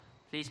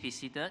Please be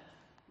seated.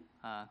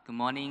 Good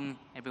morning,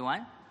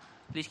 everyone.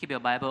 Please keep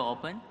your Bible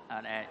open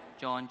at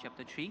John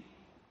chapter 3.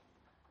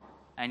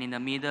 And in the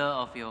middle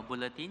of your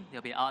bulletin, there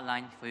will be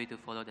outline for you to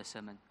follow the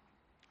sermon.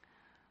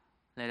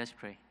 Let us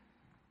pray.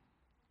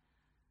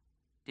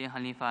 Dear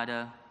Heavenly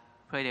Father,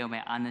 pray that we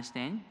may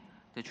understand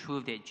the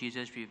truth that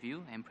Jesus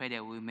revealed, and pray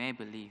that we may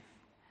believe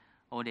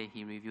all that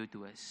He revealed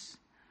to us.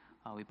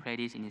 We pray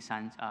this in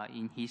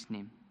His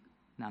name.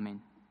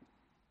 Amen.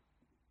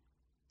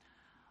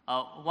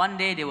 One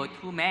day there were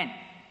two men.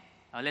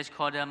 Let's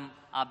call them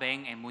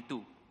Abeng and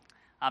Mutu.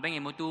 Abeng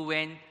and Mutu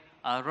went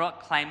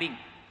rock climbing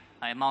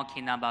at Mount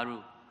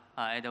Kinabalu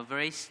at a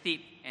very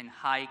steep and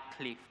high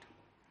cliff.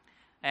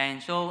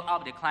 And so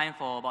up they climbed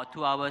for about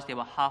 2 hours. They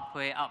were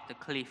halfway up the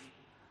cliff.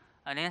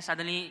 And then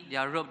suddenly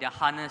their rope, their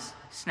harness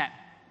snapped.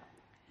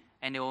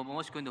 And they were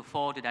almost going to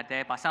fall to their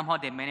death, but somehow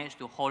they managed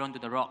to hold on to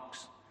the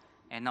rocks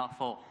and not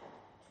fall.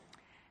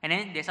 And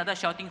then they started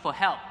shouting for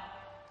help.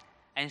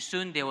 And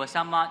soon there was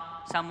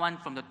someone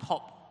from the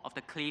top of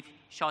the cliff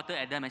shouted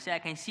at them and said, "I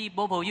can see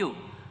both of you,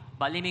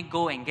 but let me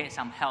go and get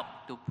some help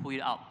to pull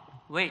you out.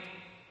 Wait,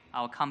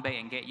 I will come back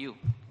and get you."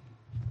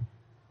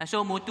 And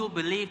so Mutu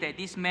believed that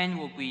this man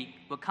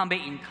will come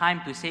back in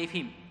time to save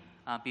him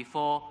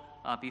before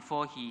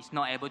he is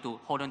not able to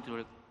hold on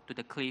to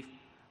the cliff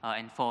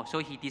and fall. So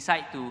he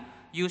decided to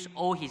use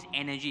all his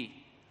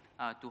energy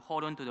to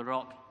hold on to the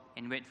rock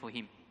and wait for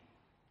him.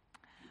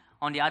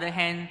 On the other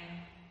hand,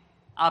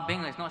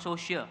 Abeng was not so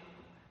sure.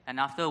 And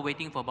after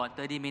waiting for about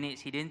 30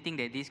 minutes, he didn't think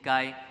that this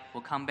guy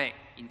will come back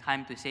in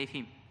time to save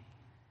him.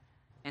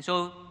 And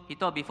so he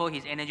thought before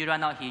his energy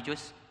ran out, he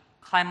just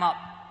climb up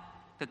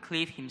the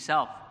cliff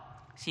himself.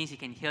 Since he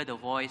can hear the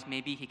voice,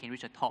 maybe he can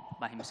reach the top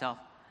by himself.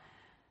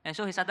 And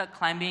so he started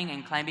climbing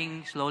and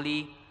climbing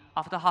slowly.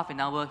 After half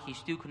an hour, he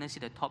still couldn't see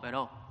the top at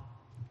all.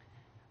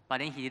 But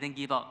then he didn't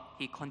give up.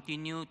 He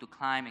continued to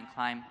climb and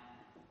climb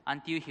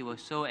until he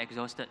was so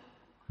exhausted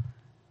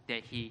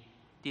that he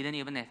didn't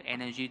even have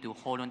energy to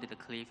hold on to the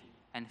cliff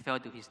and fell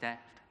to his death.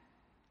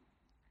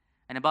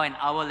 And about an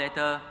hour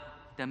later,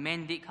 the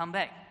man did come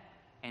back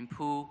and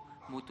pull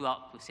Mutu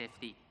out to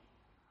safety.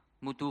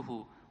 Mutu,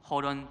 who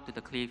held on to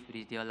the cliff with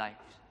his dear life.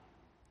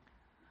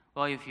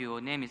 Well, if your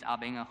name is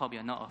Abeng, I hope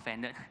you're not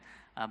offended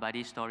by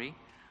this story.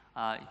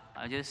 I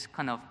just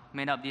kind of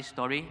made up this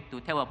story to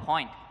tell a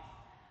point.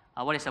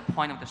 What is the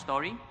point of the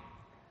story?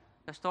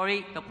 The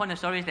point of the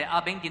story is that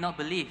Abeng did not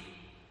believe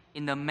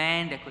in the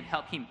man that could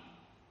help him.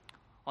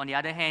 On the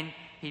other hand,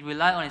 he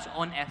relied on his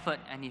own effort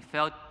and he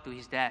fell to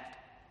his death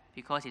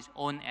because his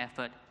own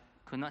effort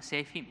could not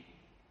save him.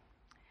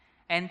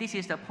 And this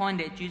is the point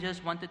that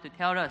Jesus wanted to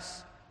tell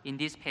us in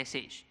this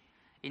passage,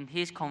 in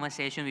his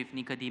conversation with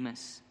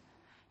Nicodemus.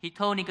 He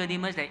told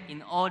Nicodemus that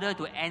in order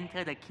to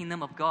enter the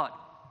kingdom of God,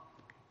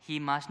 he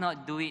must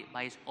not do it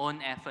by his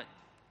own effort,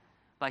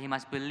 but he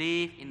must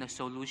believe in the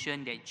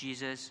solution that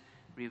Jesus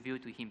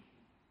revealed to him.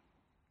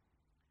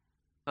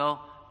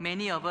 Well,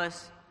 many of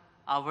us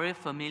are very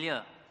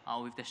familiar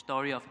with the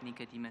story of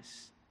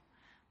Nicodemus.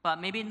 But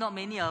maybe not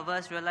many of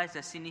us realize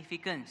the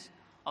significance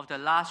of the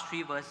last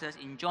 3 verses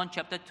in John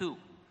chapter 2.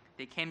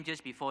 They came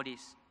just before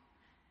this.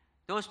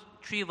 Those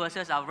 3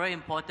 verses are very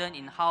important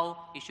in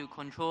how it should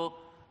control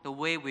the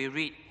way we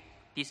read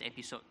this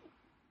episode.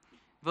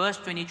 Verse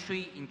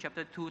 23 in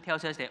chapter 2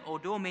 tells us that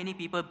although many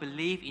people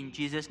believe in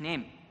Jesus'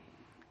 name,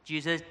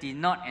 Jesus did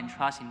not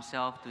entrust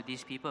himself to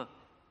these people.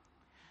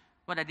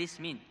 What does this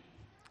mean?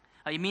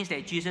 It means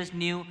that Jesus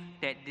knew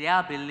that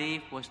their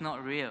belief was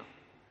not real.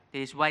 That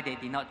is why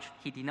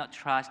he did not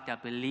trust their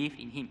belief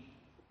in him.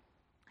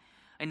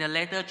 In the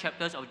later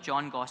chapters of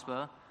John's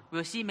Gospel,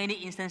 we'll see many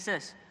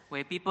instances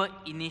where people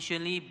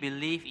initially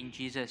believe in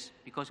Jesus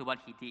because of what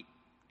he did.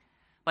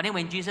 But then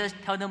when Jesus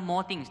tell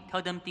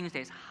them things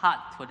that's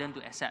hard for them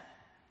to accept,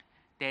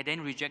 they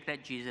then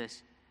rejected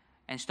Jesus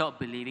and stopped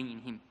believing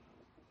in him.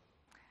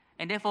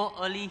 And therefore,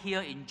 early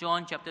here in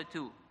John chapter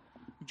 2,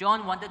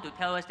 John wanted to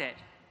tell us that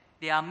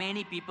there are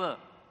many people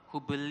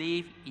who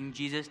believe in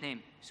Jesus'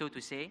 name, so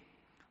to say,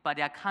 but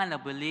their kind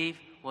of belief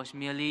was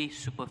merely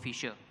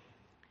superficial.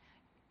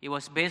 It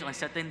was based on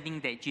certain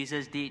things that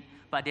Jesus did,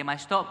 but they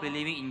might stop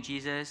believing in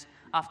Jesus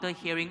after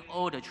hearing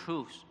all the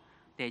truths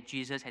that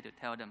Jesus had to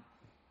tell them.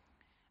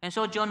 And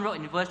so John wrote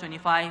in verse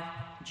 25,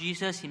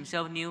 Jesus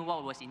himself knew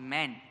what was in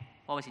man,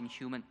 what was in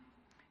human.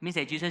 It means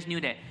that Jesus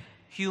knew that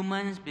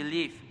humans'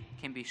 belief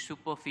can be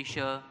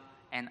superficial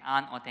and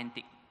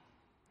unauthentic.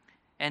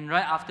 And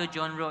right after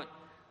John wrote,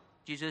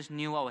 Jesus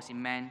knew what was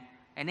in man.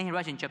 And then he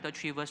writes in chapter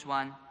 3, verse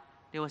 1,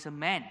 there was a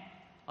man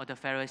of the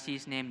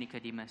Pharisees named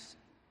Nicodemus.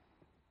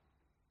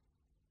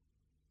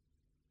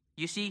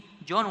 You see,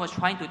 John was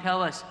trying to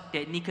tell us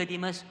that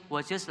Nicodemus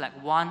was just like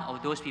one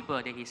of those people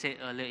that he said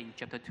earlier in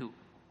chapter 2.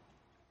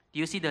 Do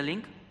you see the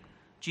link?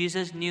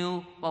 Jesus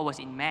knew what was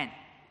in man.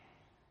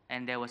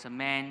 And there was a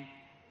man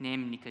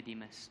named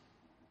Nicodemus.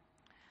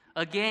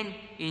 Again,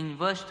 in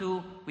verse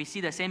 2, we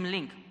see the same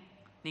link.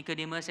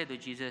 Nicodemus said to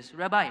Jesus,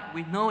 "Rabbi,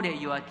 we know that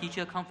you are a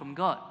teacher come from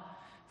God,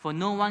 for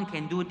no one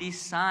can do these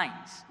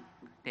signs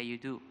that you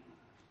do."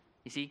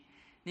 You see,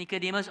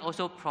 Nicodemus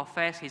also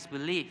professed his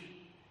belief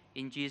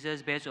in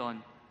Jesus based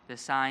on the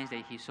signs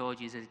that he saw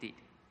Jesus did.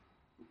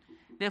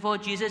 Therefore,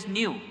 Jesus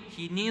knew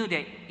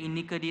that in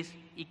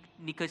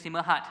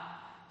Nicodemus' heart,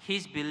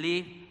 his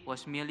belief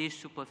was merely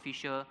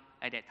superficial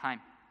at that time,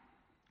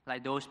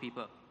 like those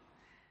people.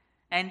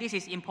 And this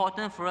is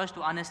important for us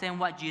to understand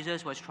what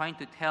Jesus was trying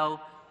to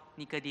tell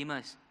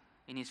Nicodemus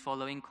in his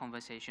following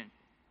conversation.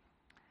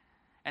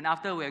 And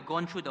after we have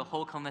gone through the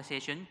whole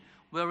conversation,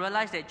 we'll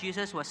realize that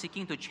Jesus was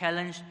seeking to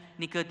challenge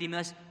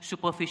Nicodemus'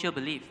 superficial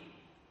belief.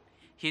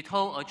 He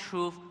told a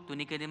truth to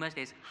Nicodemus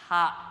that is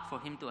hard for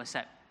him to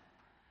accept.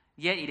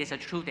 Yet it is a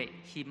truth that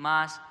he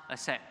must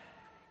accept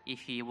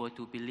if he were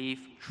to believe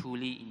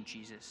truly in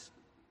Jesus.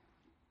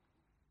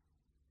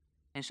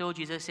 And so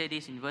Jesus said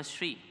this in verse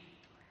 3,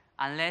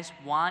 unless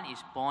one is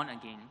born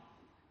again,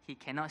 he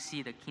cannot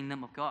see the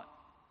kingdom of God.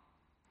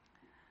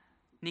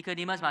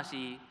 Nicodemus must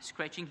be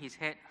scratching his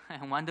head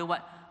and wonder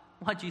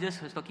what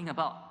Jesus was talking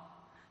about.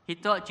 He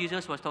thought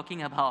Jesus was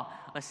talking about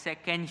a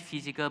second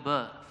physical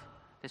birth.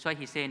 That's why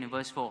he said in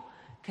verse 4,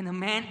 can a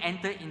man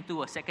enter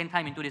into a second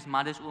time into his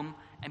mother's womb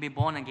and be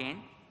born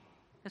again?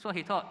 That's what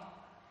he thought.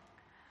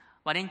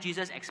 But then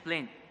Jesus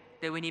explained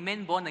that when he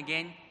meant born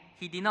again,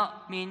 he did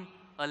not mean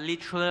a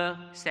literal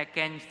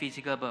second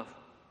physical birth.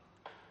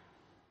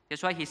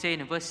 That's why he said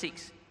in verse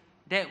 6,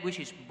 that which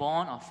is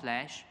born of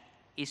flesh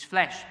is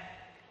flesh.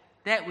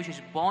 That which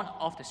is born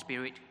of the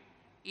Spirit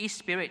is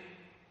spirit.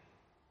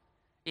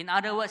 In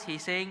other words,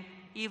 he's saying,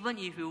 even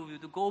if you were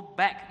to go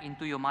back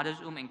into your mother's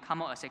womb and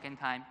come out a second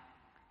time,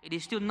 it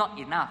is still not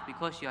enough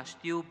because you are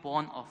still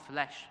born of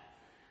flesh.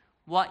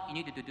 What you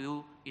need to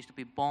do is to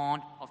be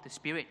born of the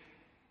Spirit.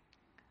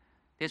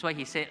 That's why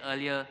he said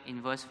earlier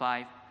in verse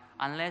 5,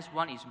 unless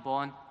one is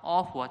born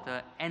of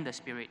water and the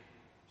Spirit,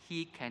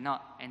 he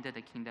cannot enter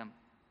the kingdom.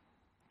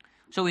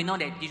 So we know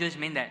that Jesus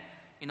meant that,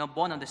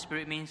 born of the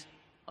Spirit means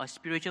a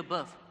spiritual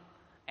birth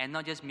and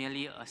not just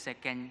merely a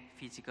second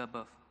physical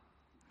birth.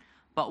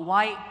 But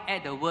why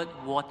add the word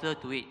water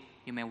to it,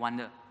 you may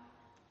wonder.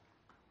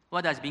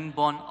 What does being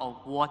born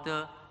of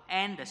water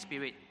and the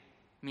Spirit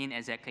mean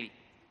exactly?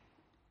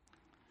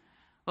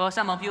 Well,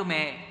 some of you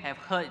may have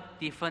heard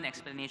different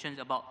explanations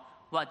about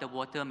what the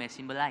water may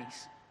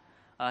symbolize.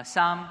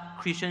 Some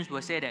Christians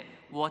will say that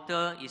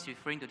water is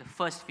referring to the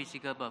first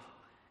physical birth,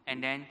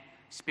 and then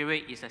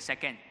Spirit is the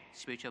second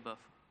spiritual birth.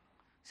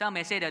 Some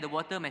may say that the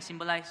water may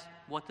symbolize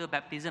water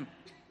baptism.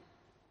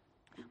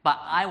 But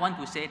I want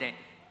to say that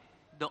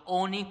the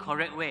only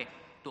correct way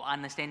to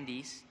understand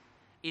this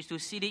is to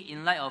see it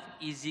in light of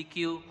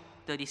Ezekiel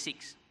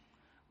 36,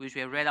 which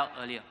we read out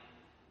earlier.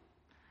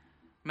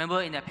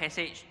 Remember in that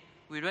passage,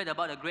 we read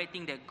about the great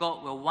thing that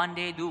God will one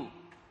day do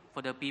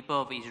for the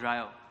people of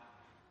Israel,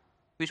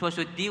 which was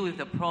to deal with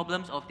the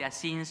problems of their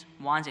sins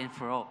once and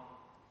for all.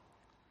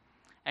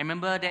 And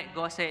remember that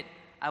God said,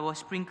 I will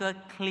sprinkle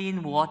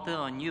clean water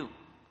on you,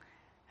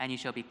 and you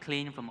shall be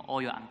clean from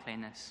all your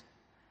uncleanness.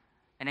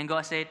 And then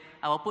God said,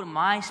 I will put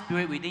my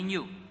Spirit within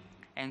you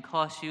and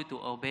cause you to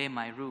obey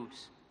my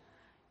rules.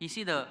 You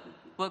see the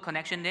word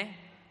connection there?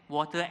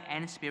 Water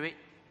and Spirit.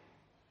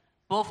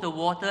 Both the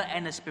water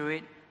and the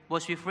Spirit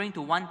was referring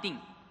to one thing,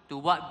 to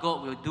what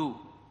God will do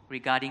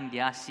regarding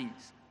their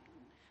sins.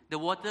 The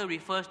water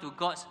refers to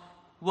God's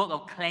work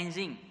of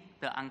cleansing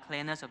the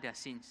uncleanness of their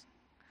sins.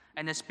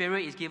 And the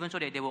Spirit is given so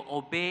that they will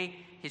obey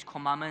His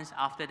commandments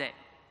after that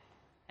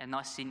and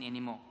not sin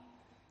anymore.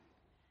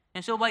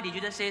 And so why did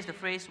Jesus say the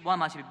phrase, one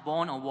must be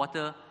born of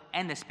water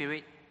and the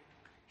Spirit?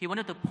 He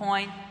wanted to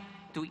point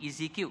to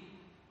Ezekiel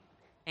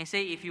and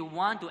say, if you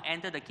want to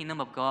enter the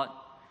kingdom of God,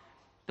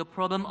 the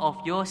problem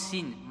of your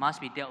sin must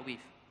be dealt with.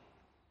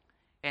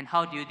 And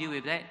how do you deal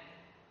with that?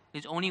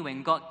 It's only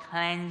when God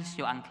cleansed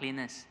your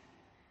uncleanness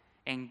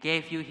and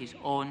gave you His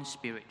own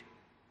Spirit.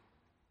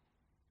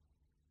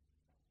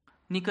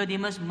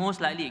 Nicodemus most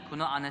likely could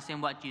not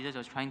understand what Jesus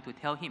was trying to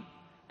tell him,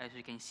 as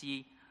you can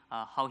see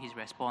how his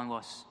response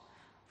was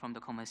from the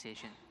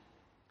conversation.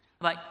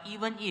 But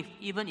even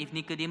if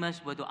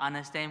Nicodemus were to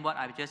understand what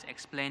I've just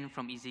explained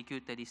from Ezekiel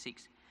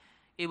 36,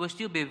 it would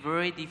still be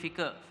very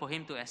difficult for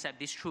him to accept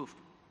this truth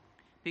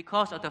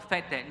because of the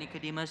fact that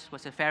Nicodemus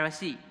was a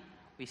Pharisee.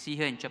 We see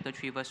here in chapter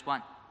 3, verse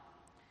 1.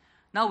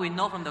 Now we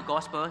know from the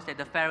Gospels that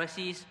the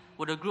Pharisees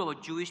were a group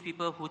of Jewish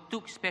people who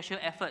took special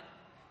effort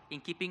in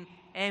keeping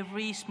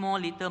every small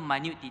little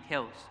minute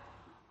details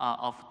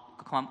of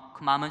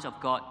commandments of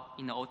God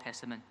in the Old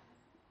Testament.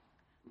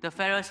 The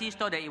Pharisees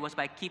thought that it was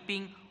by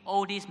keeping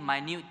all these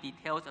minute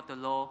details of the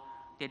law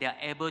that they are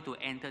able to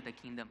enter the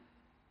kingdom.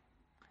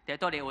 They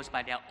thought it was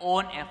by their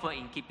own effort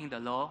in keeping the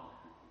law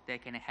they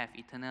can have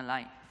eternal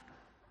life.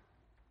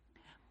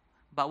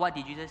 But what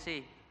did Jesus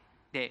say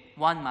that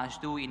one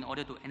must do in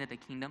order to enter the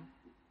kingdom?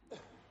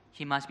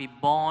 He must be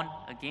born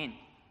again.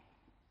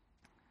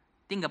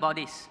 Think about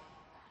this.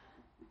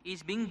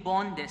 Is being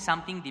born that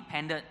something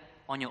dependent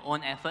on your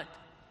own effort?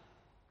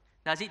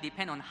 Does it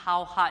depend on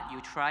how hard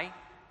you try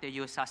that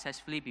you'll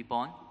successfully be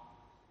born?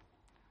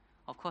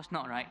 Of course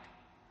not, right?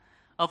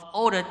 Of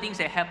all the things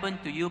that happen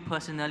to you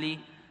personally,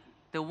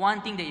 the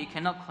one thing that you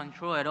cannot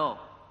control at all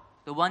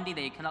the one thing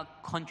that you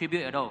cannot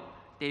contribute at all,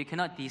 that you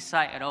cannot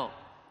decide at all,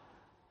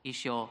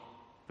 is your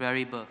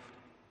very birth.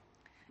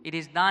 It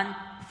is done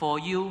for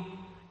you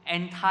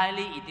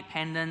entirely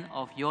independent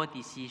of your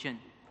decision,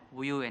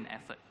 will, and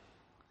effort.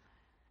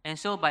 And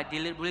so by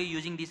deliberately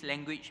using this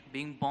language,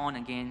 being born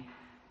again,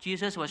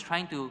 Jesus was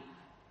trying to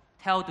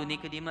tell to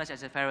Nicodemus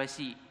as a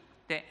Pharisee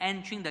that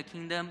entering the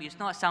kingdom is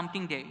not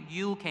something that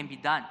you can be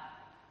done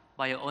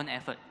by your own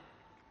effort.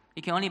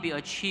 It can only be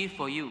achieved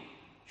for you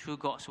through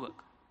God's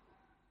work.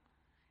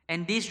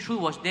 And this truth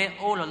was there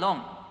all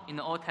along in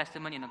the Old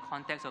Testament in the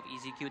context of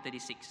Ezekiel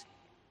 36.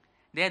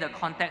 There the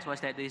context was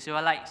that the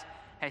Israelites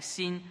had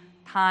sinned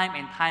time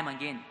and time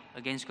again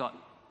against God.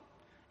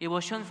 It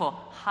was shown for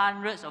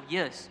hundreds of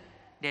years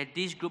that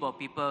this group of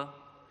people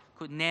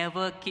could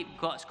never keep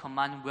God's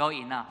command well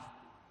enough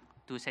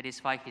to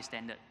satisfy His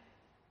standard.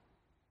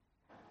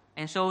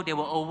 And so they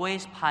were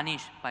always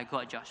punished by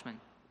God's judgment.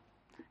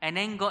 And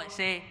then God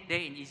said there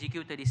in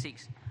Ezekiel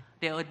 36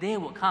 that a day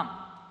would come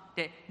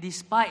that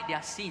despite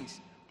their sins,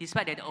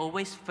 despite that they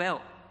always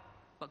fail,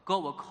 but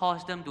God will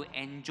cause them to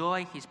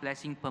enjoy His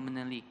blessing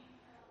permanently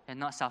and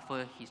not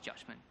suffer His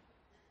judgment.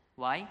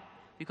 Why?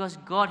 Because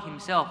God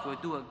Himself will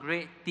do a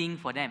great thing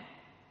for them,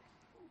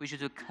 which is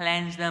to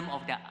cleanse them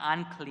of their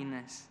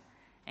uncleanness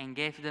and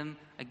give them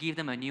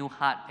a new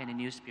heart and a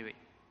new spirit.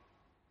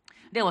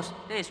 That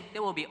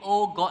will be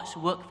all God's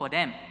work for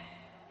them,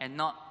 and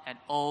not at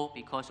all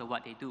because of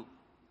what they do.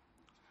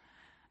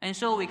 And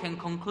so we can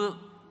conclude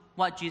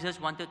what Jesus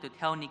wanted to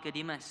tell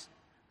Nicodemus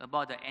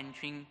about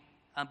entering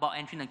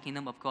the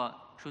kingdom of God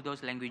through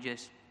those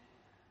languages.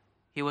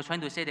 He was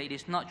trying to say that it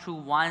is not through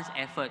one's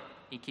effort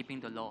in keeping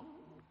the law,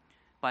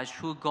 but it's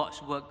through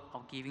God's work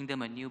of giving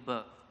them a new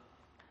birth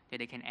that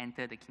they can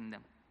enter the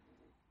kingdom.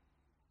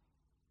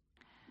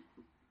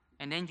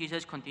 And then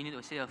Jesus continued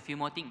to say a few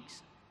more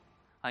things.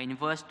 In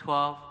verse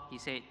 12, He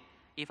said,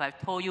 "If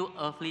I've told you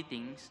earthly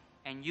things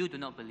and you do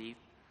not believe,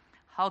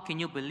 how can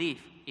you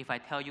believe if I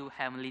tell you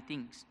heavenly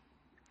things?"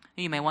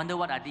 You may wonder,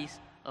 what are these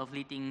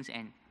earthly things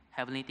and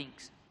heavenly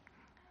things?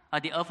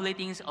 The earthly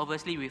things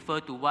obviously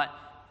refer to what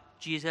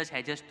Jesus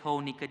had just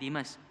told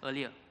Nicodemus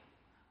earlier,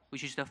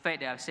 which is the fact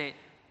that I've said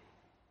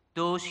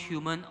those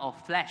human of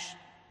flesh,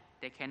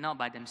 they cannot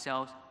by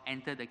themselves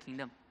enter the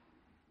kingdom.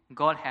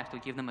 God has to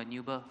give them a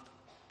new birth.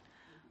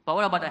 But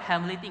what about the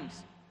heavenly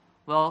things?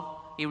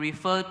 Well, it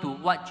refers to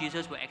what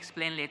Jesus will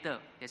explain later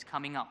that's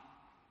coming up,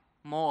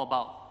 more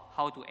about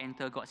how to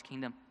enter God's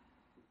kingdom.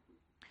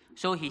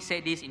 So He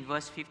said this in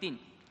verse 15,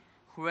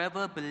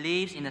 "Whoever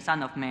believes in the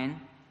Son of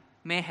Man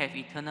may have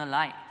eternal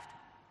life."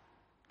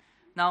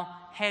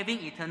 Now, having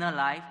eternal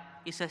life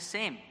is the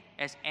same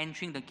as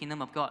entering the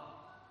kingdom of God.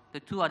 The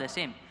two are the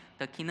same.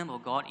 The kingdom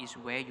of God is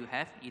where you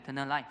have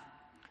eternal life.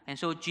 And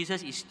so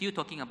Jesus is still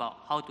talking about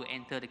how to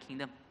enter the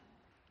kingdom.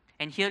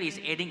 And here is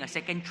adding a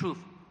second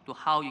truth to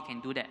how you can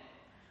do that,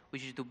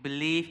 which is to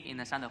believe in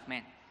the Son of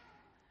Man.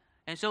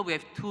 And so we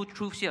have two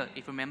truths here,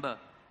 if you remember.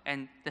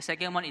 And the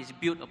second one is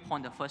built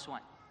upon the first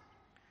one.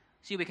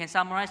 See, we can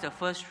summarize the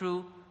first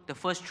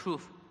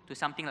truth to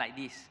something like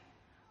this.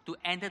 To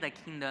enter the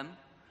kingdom,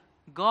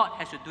 God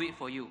has to do it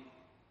for you.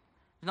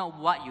 It's not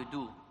what you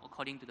do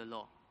according to the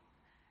law.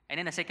 And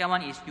then the second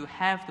one is you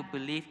have to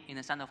believe in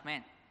the Son of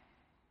Man.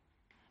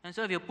 And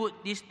so if you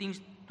put these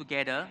things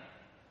together,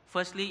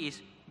 firstly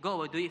is God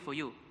will do it for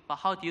you. But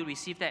how do you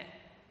receive that?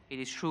 It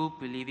is through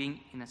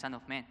believing in the Son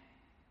of Man.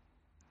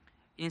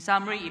 In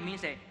summary, it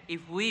means that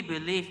if we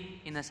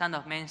believe in the Son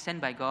of Man sent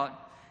by God,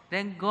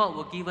 then God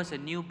will give us a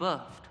new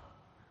birth,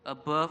 a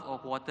birth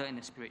of water and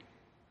the Spirit.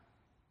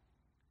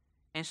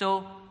 And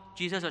so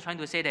Jesus was trying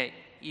to say that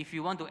if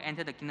you want to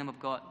enter the kingdom of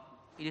God,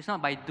 it is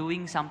not by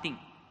doing something,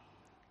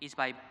 it's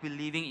by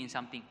believing in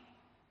something.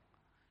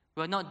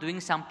 We are not doing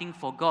something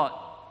for God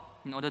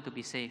in order to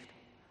be saved,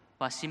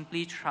 but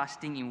simply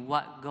trusting in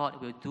what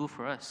God will do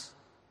for us.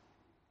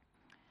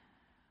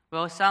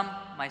 Well, some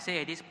might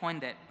say at this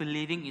point that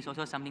believing is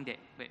also something that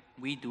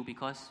we do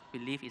because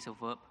belief is a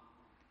verb.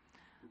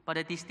 But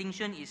the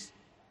distinction is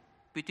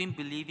between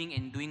believing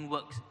and doing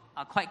works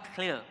are quite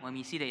clear when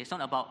we see that it's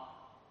not about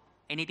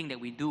anything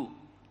that we do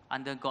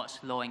under God's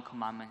law and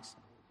commandments.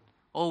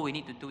 All we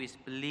need to do is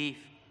believe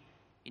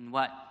in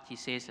what He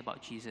says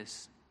about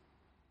Jesus.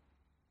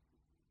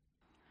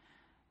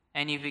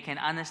 And if we can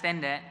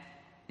understand that,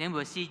 then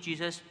we'll see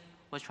Jesus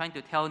was trying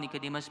to tell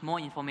Nicodemus more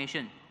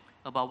information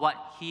about what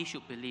he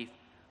should believe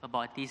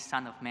about this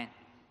Son of Man.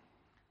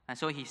 And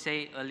so He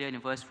said earlier in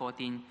verse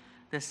 14,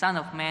 "The Son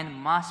of Man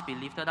must be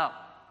lifted up,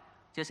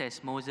 just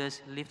as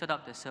Moses lifted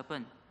up the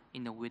serpent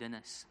in the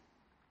wilderness."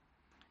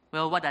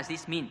 Well, what does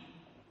this mean?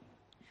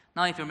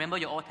 Now, if you remember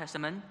your Old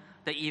Testament,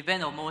 the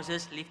event of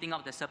Moses lifting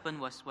up the serpent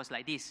was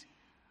like this.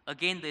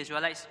 Again, the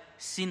Israelites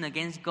sinned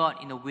against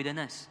God in the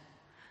wilderness.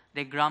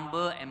 They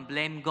grumble and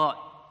blame God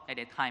at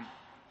that time,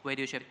 where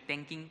they should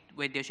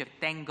have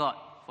thanked God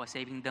for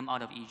saving them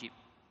out of Egypt.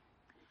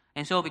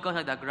 And so because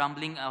of their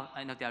grumbling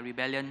and of their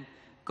rebellion,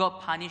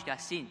 God punished their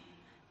sin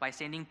by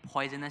sending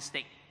poisonous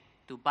snakes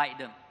to bite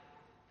them.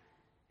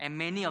 And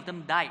many of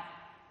them died.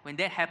 When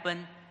that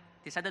happened,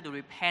 decided to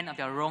repent of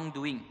their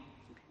wrongdoing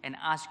and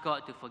ask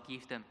God to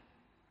forgive them.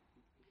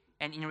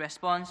 And in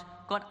response,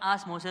 God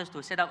asked Moses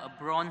to set up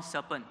a bronze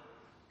serpent,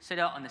 set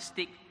it on a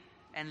stick,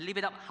 and lift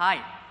it up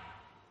high.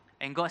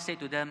 And God said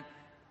to them,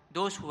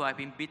 those who have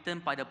been bitten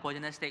by the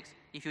poisonous snakes,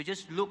 if you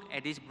just look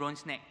at this bronze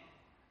snake,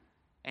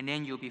 and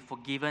then you'll be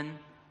forgiven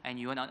and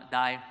you will not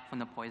die from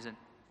the poison.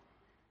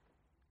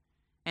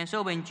 And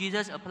so when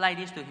Jesus applied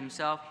this to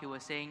himself, he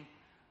was saying,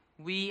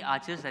 we are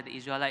just like the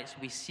Israelites.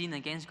 We sin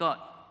against God.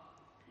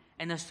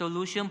 And the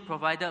solution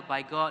provided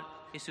by God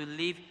is to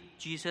lift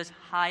Jesus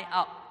high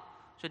up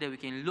so that we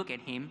can look at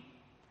him,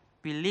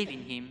 believe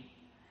in him,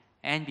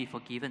 and be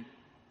forgiven.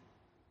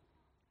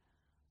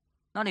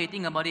 Now that you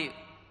think about it,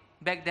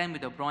 back then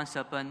with the bronze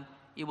serpent,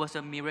 it was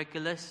a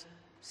miraculous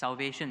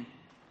salvation.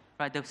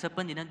 Right? The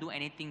serpent didn't do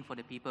anything for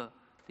the people.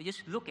 They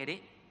just look at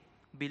it,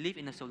 believe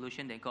in the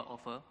solution that God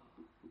offered,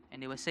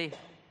 and they were saved.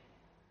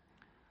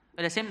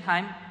 At the same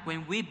time,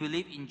 when we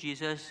believe in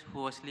Jesus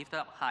who was lifted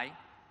up high,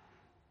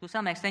 to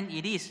some extent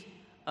it is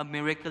a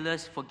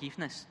miraculous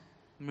forgiveness,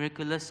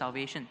 miraculous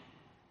salvation.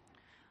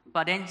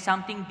 But then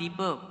something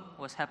deeper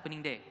was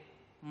happening there.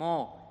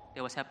 More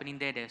that was happening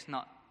there that's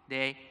not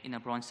there in a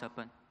bronze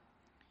serpent.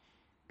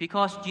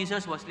 Because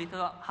Jesus was lifted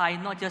up high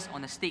not just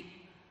on a stick,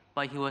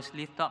 but he was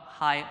lifted up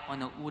high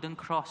on a wooden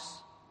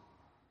cross.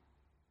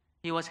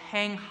 He was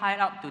hanged high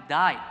up to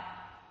die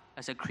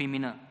as a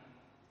criminal.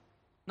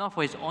 Not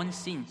for his own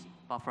sins,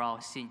 but for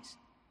our sins.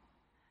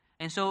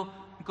 And so,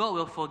 God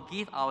will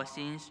forgive our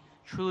sins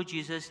through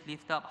Jesus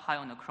lifted up high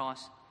on the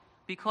cross,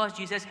 because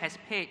Jesus has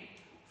paid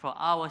for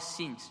our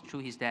sins through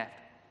his death.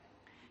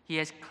 He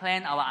has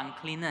cleansed our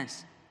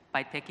uncleanness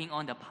by taking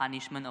on the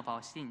punishment of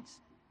our sins.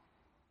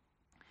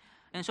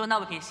 And so now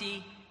we can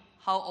see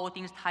how all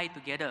things tie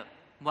together,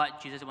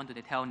 what Jesus wanted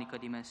to tell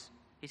Nicodemus.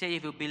 He said,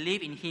 if you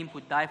believe in him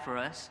who died for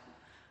us,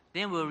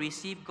 then we'll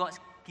receive God's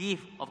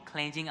gift of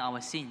cleansing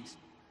our sins,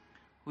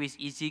 which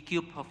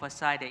Ezekiel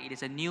prophesied that it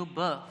is a new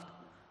birth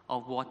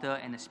of water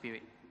and the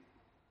Spirit.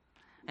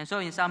 And so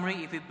in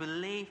summary, if we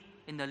believe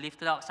in the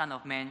lifted up Son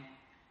of Man,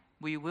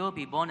 we will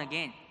be born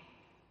again,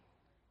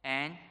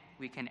 and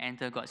we can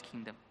enter God's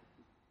kingdom.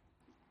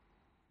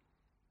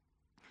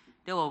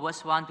 That was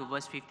verse 1 to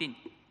verse 15.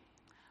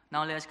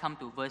 Now let's come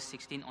to verse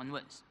 16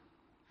 onwards.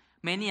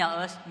 Many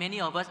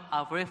of us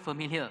are very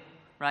familiar,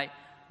 right,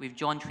 with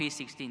John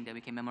 3:16, that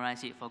we can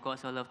memorize it. For God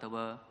so loved the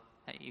world,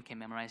 that you can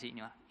memorize it in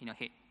your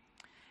head.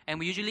 And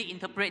we usually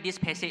interpret this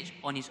passage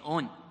on its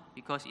own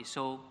because it's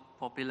so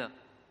popular.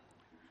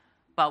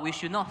 But we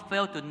should not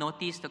fail to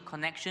notice the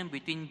connection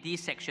between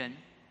this section,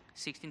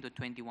 16 to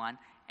 21,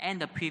 and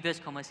the previous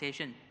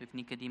conversation with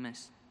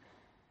Nicodemus.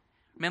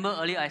 Remember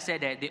earlier I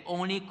said that the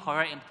only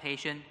correct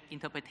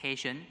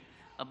interpretation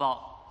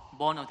about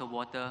born of the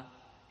water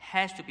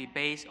has to be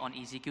based on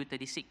Ezekiel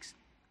 36,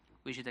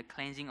 which is the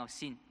cleansing of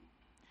sin.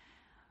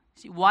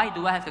 See, why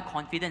do I have the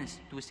confidence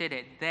to say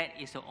that that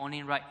is the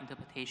only right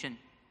interpretation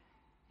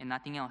and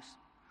nothing else?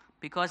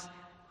 Because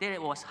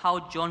that was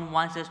how John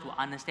wants us to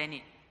understand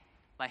it,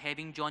 by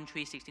having John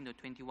 3:16 to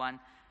 21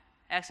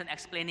 as an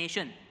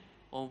explanation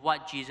of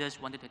what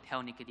Jesus wanted to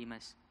tell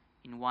Nicodemus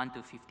in 1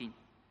 to 15.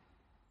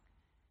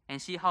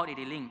 And see how it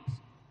links.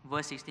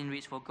 Verse 16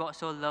 reads, for God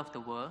so loved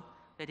the world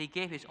that he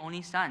gave his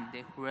only Son,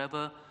 that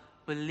whoever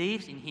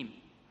believes in him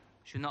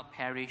should not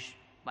perish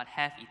but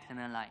have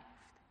eternal life.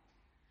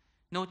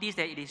 Notice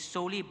that it is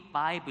solely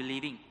by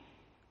believing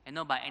and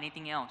not by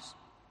anything else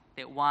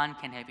that one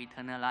can have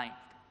eternal life.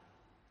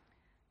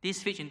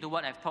 This fits into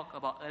what I've talked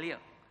about earlier,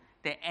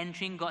 that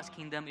entering God's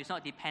kingdom is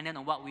not dependent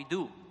on what we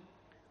do,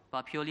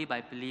 but purely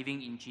by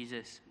believing in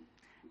Jesus.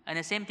 And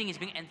the same thing is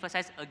being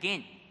emphasized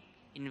again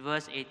in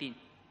verse 18.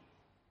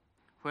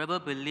 Whoever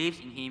believes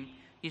in him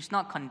is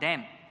not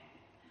condemned,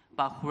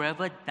 but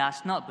whoever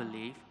does not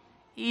believe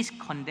is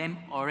condemned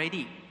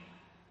already,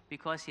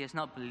 because he has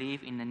not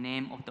believed in the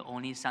name of the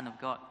only Son of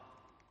God.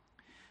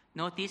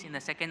 Notice in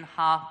the second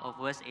half of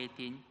verse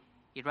 18,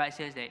 it writes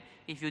here that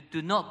if you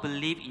do not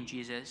believe in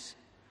Jesus,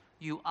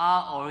 you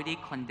are already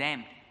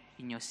condemned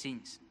in your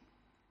sins.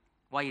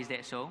 Why is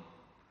that so?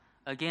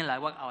 Again,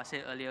 like what I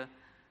said earlier,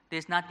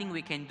 there's nothing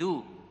we can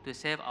do to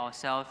save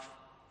ourselves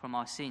from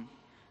our sin.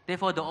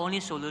 Therefore, the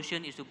only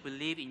solution is to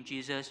believe in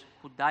Jesus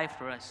who died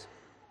for us.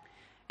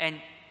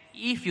 And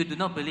if you do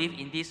not believe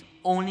in this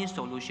only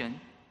solution,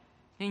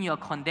 then you are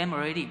condemned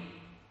already,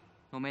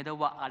 no matter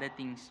what other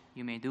things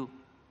you may do.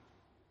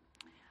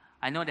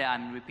 I know that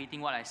I'm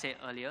repeating what I said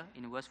earlier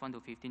in verse 1 to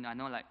 15. I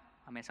know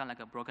I may sound like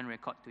a broken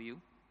record to you,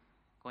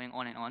 going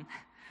on and on.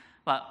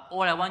 But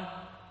all I want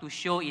to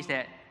show is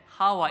that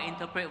how I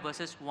interpret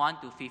verses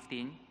 1 to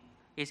 15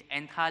 is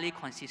entirely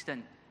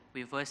consistent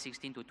with verse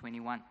 16 to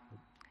 21.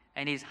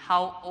 And it's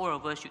how all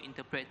of us should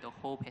interpret the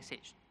whole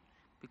passage,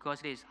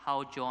 because it is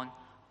how John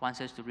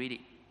wants us to read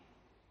it.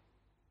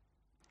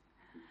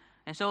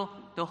 And so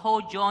the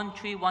whole John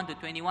 3, 1 to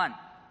 21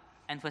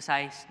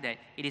 emphasize that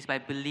it is by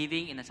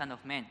believing in the Son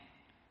of Man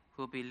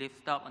who will be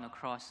lifted up on the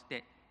cross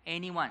that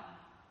anyone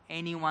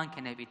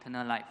can have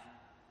eternal life.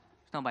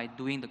 It's not by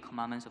doing the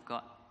commandments of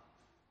God.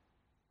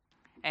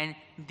 And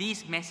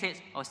this message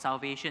of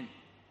salvation,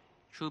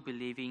 through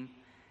believing,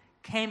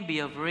 can be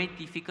a very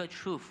difficult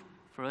truth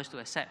for us to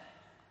accept.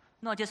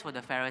 Not just for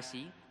the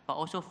Pharisee, but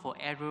also for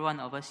every one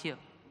of us here.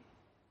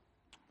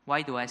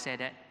 Why do I say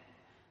that?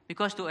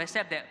 Because to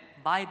accept that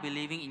by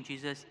believing in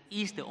Jesus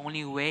is the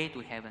only way to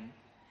heaven,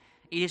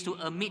 it is to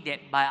admit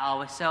that by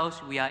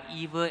ourselves we are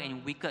evil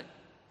and wicked.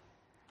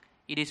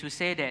 It is to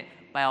say that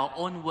by our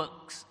own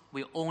works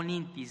we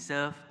only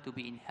deserve to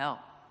be in hell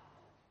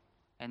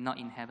and not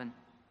in heaven.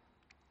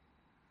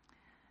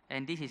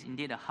 And this is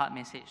indeed a hard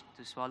message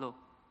to swallow.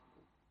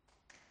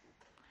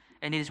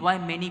 And it is why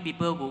many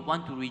people would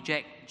want to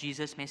reject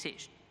Jesus'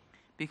 message,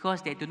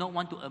 because they do not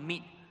want to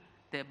admit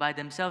that by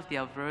themselves they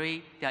are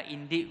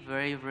indeed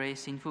very, very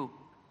sinful.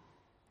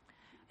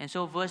 And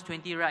so verse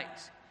 20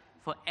 writes,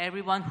 "For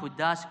everyone who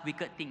does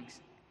wicked things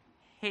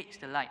hates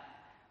the light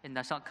and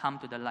does not come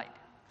to the light,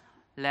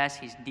 lest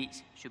his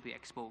deeds should be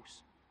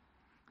exposed."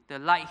 The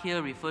light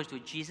here refers to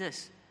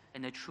Jesus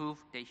and the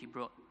truth that he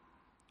brought.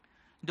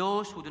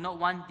 Those who do not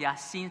want their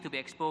sins to be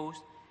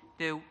exposed,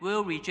 they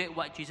will reject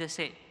what Jesus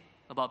said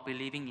about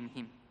believing in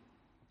him.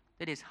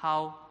 That is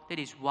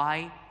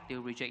why they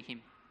will reject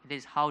him. That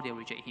is how they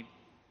reject him.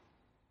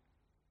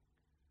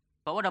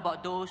 But what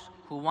about those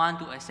who want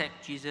to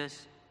accept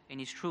Jesus and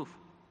his truth?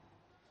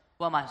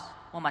 What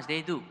must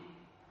they do?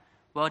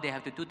 Well, they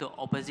have to do the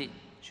opposite,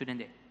 shouldn't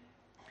they?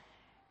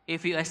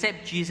 If we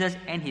accept Jesus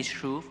and his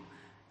truth,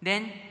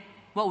 then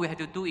what we have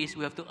to do is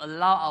we have to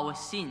allow our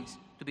sins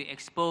to be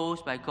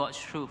exposed by God's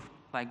truth,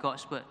 by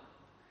God's word.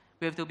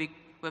 We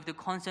have to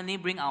constantly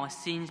bring our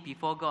sins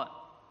before God,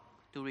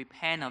 to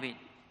repent of it,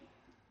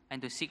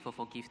 and to seek for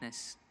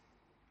forgiveness.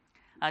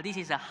 This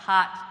is a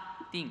hard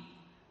thing,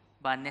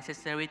 but a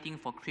necessary thing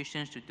for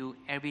Christians to do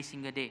every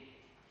single day.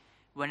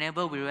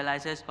 Whenever we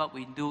realize what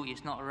we do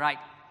is not right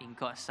in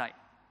God's sight,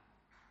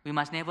 we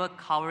must never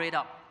cover it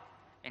up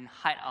and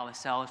hide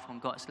ourselves from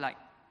God's light.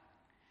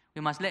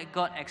 We must let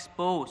God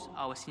expose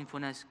our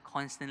sinfulness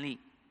constantly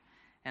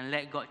and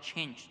let God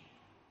change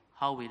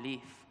how we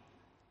live.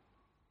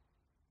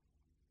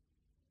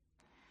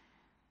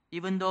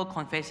 Even though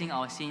confessing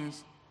our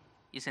sins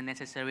is a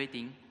necessary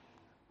thing,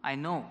 I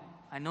know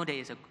that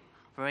it's a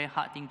very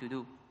hard thing to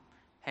do,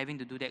 having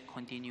to do that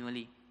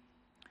continually.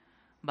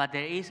 But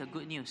there is a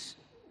good news.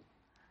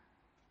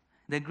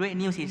 The great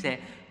news is that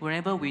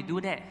whenever we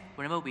do that,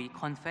 whenever we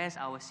confess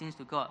our sins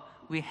to God,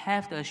 we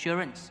have the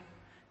assurance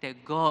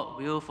that God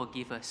will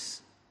forgive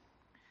us.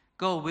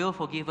 God will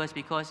forgive us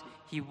because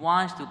he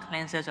wants to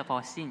cleanse us of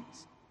our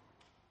sins.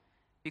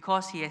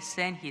 Because he has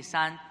sent his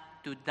Son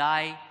to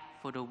die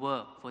for the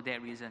world for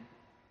that reason.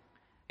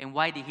 And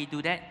why did he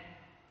do that?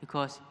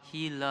 Because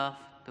he loved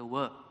the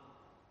world.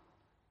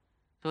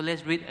 So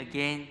let's read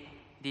again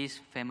this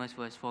famous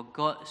verse. "For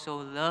God so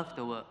loved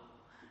the world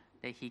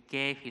that he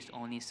gave his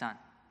only Son,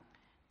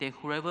 that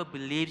whoever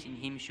believes in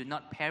him should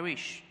not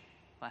perish,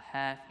 but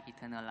have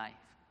eternal life."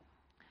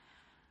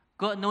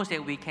 God knows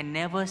that we can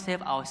never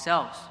save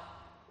ourselves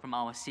from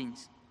our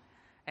sins.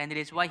 And it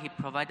is why he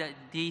provided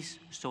this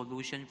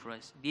solution for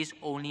us, this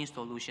only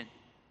solution.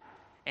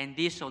 And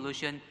this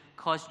solution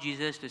caused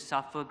Jesus to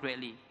suffer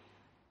greatly,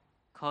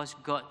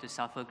 caused God to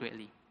suffer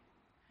greatly.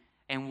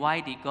 And why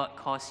did God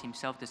cause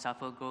himself to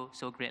suffer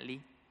so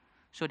greatly?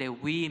 So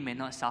that we may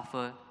not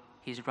suffer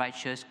his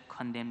righteous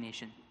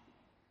condemnation.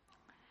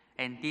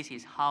 And this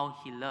is how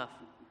he loved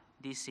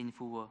this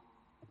sinful world.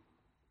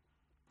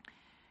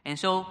 And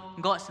so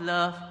God's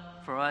love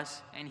for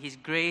us and his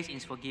grace in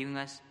forgiving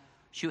us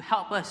should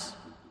help us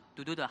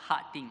to do the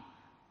hard thing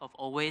of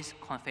always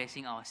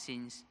confessing our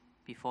sins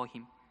before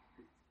him.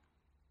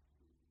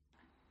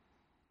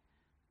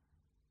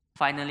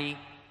 Finally,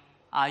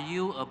 are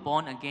you a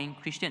born-again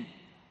Christian?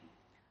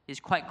 It's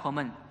quite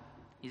common,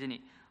 isn't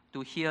it,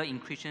 to hear in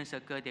Christian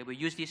circle they will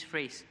use this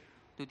phrase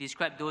to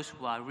describe those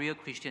who are real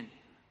Christian,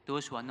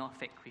 those who are not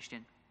fake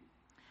Christian.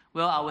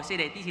 Well, I would say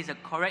that this is a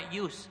correct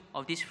use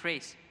of this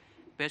phrase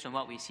based on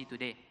what we see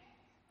today.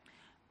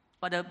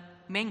 But the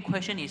main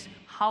question is,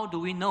 how do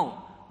we know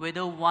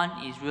whether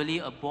one is really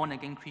a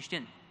born-again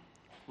Christian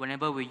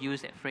whenever we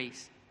use that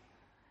phrase?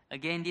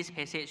 Again, this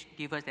passage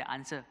gives us the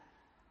answer.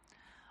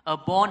 A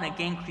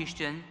born-again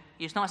Christian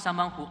is not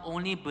someone who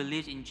only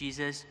believes in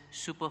Jesus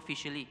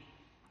superficially.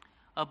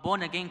 A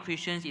born-again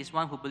Christian is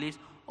one who believes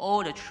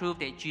all the truth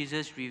that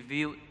Jesus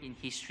revealed in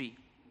history.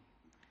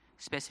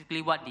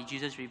 Specifically, what did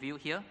Jesus reveal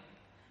here?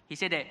 He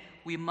said that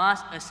we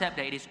must accept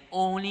that it is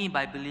only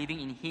by believing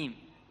in him,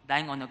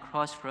 dying on the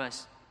cross for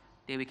us,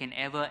 that we can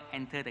ever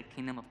enter the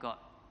kingdom of God.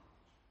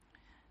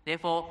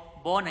 Therefore,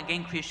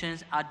 born-again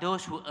Christians are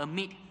those who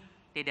admit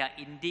that they are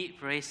indeed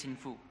very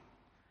sinful.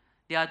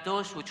 They are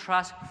those who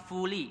trust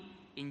fully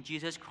in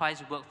Jesus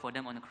Christ's work for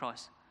them on the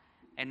cross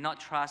and not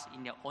trust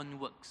in their own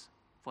works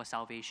for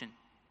salvation.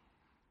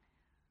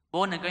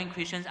 Born-again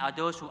Christians are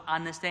those who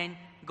understand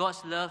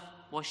God's love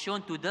was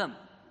shown to them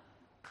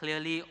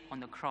clearly on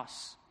the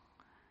cross.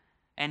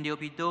 And there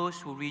will be those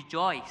who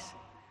rejoice.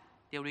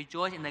 They will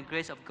rejoice in the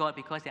grace of God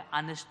because they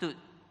understood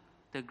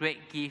the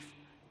great gift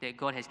that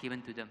God has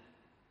given to them.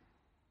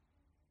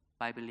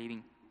 by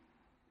believing.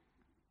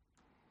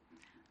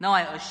 Now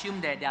I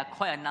assume that there are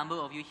quite a number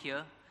of you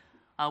here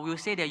will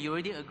say that you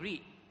already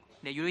agree,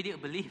 that you already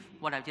believe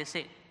what I've just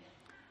said.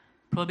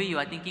 Probably you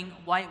are thinking,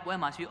 why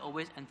must we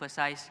always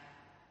emphasize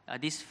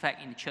this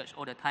fact in the church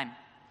all the time?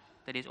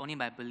 That it's only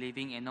by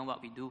believing and not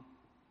what we do.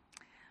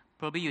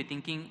 Probably you're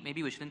thinking,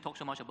 maybe we shouldn't talk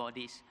so much about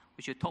this.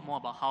 We should talk more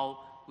about how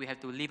we have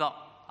to live out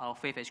our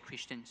faith as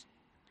Christians.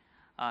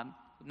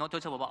 Not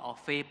just talk about our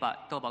faith,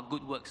 but talk about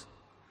good works.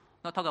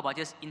 Not talk about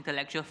just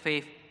intellectual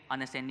faith,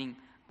 understanding,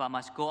 but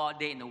must go out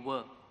there in the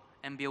world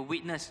and be a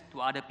witness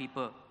to other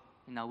people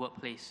in our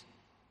workplace.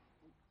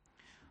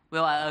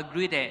 Well, I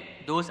agree that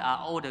those are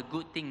all the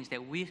good things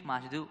that we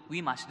must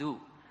do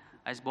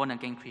as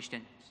born-again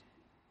Christians.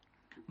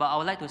 But I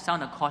would like to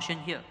sound a caution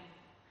here,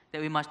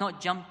 that we must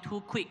not jump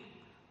too quick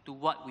to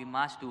what we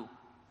must do,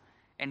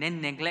 and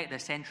then neglect the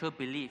central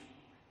belief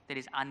that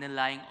is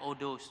underlying all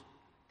those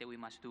that we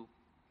must do.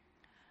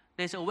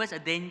 There's always a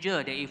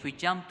danger that if we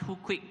jump too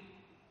quick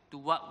to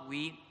what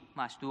we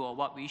must do or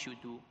what we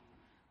should do,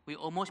 we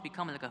almost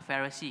become like a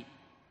Pharisee,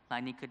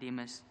 like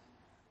Nicodemus,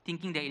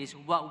 thinking that it is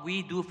what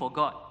we do for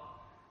God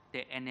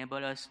that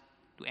enable us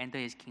to enter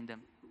His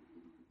kingdom,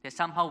 that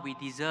somehow we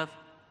deserve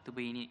to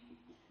be in it.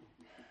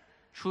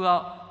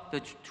 Throughout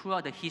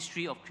the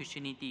history of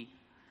Christianity,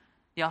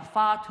 there are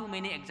far too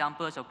many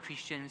examples of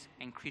Christians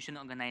and Christian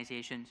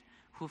organizations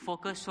who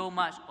focus so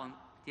much on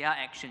their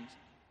actions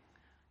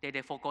that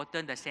they've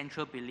forgotten the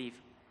central belief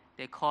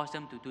that caused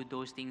them to do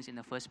those things in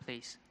the first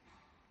place.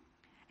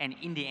 And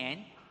in the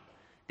end,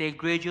 they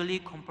gradually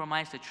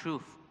compromise the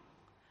truth.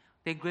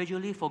 They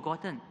gradually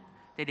forgotten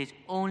that it's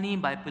only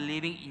by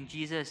believing in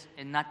Jesus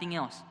and nothing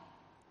else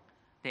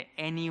that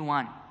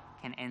anyone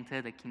can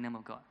enter the kingdom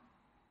of God.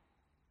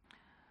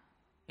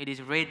 It is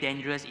very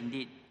dangerous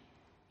indeed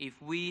if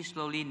we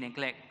slowly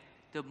neglect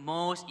the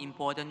most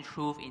important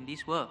truth in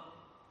this world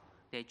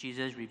that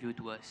Jesus revealed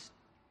to us.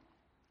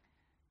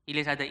 It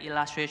is like the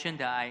illustration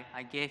that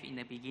I gave in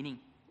the beginning,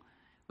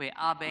 where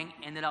Abeng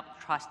ended up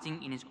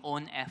trusting in his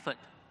own effort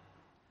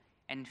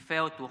and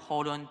failed to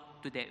hold on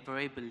to that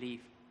very belief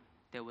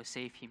that will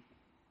save him.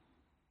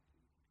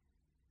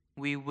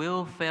 We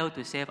will fail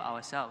to save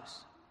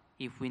ourselves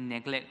if we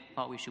neglect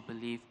what we should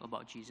believe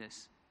about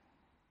Jesus.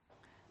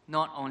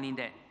 Not only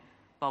that,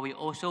 but we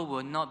also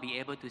will not be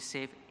able to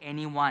save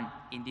anyone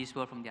in this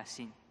world from their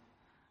sin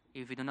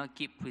if we do not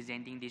keep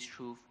presenting this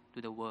truth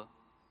to the world.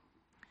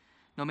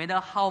 No matter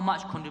how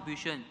much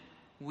contribution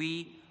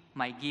we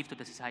might give to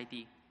the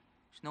society,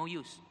 it's no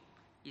use.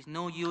 It's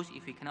no use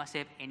if we cannot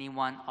save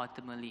anyone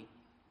ultimately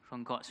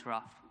from God's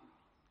wrath.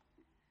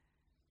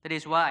 That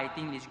is why I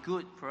think it's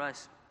good for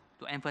us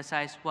to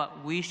emphasize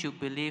what we should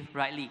believe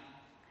rightly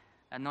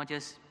and not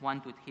just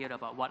want to hear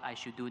about what I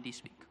should do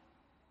this week.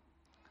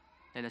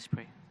 Let us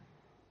pray.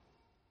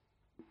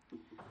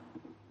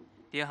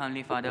 Dear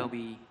Heavenly Father,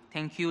 we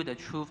thank you the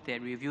truth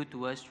that revealed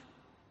to us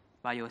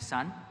by your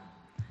Son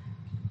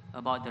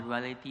about the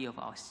reality of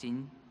our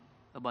sin,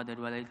 about the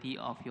reality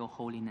of your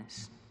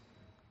holiness.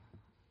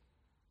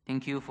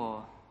 Thank you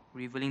for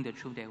revealing the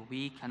truth that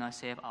we cannot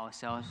save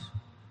ourselves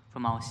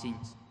from our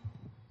sins.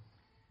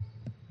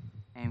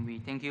 And we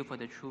thank you for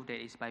the truth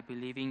that is by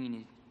believing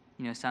in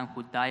your Son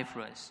who died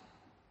for us,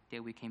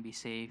 that we can be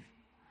saved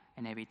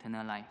and have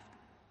eternal life.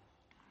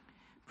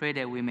 Pray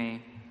that we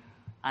may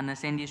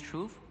understand this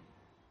truth,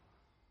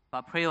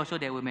 but pray also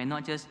that we may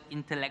not just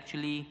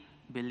intellectually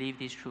believe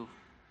this truth,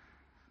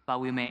 but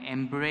we may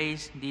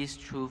embrace this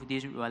truth,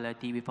 this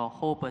reality with our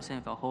whole person,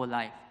 with our whole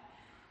life,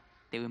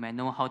 that we may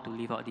know how to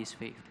live out this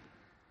faith.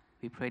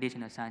 We pray this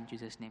in the Son,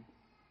 Jesus' name.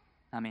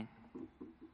 Amen.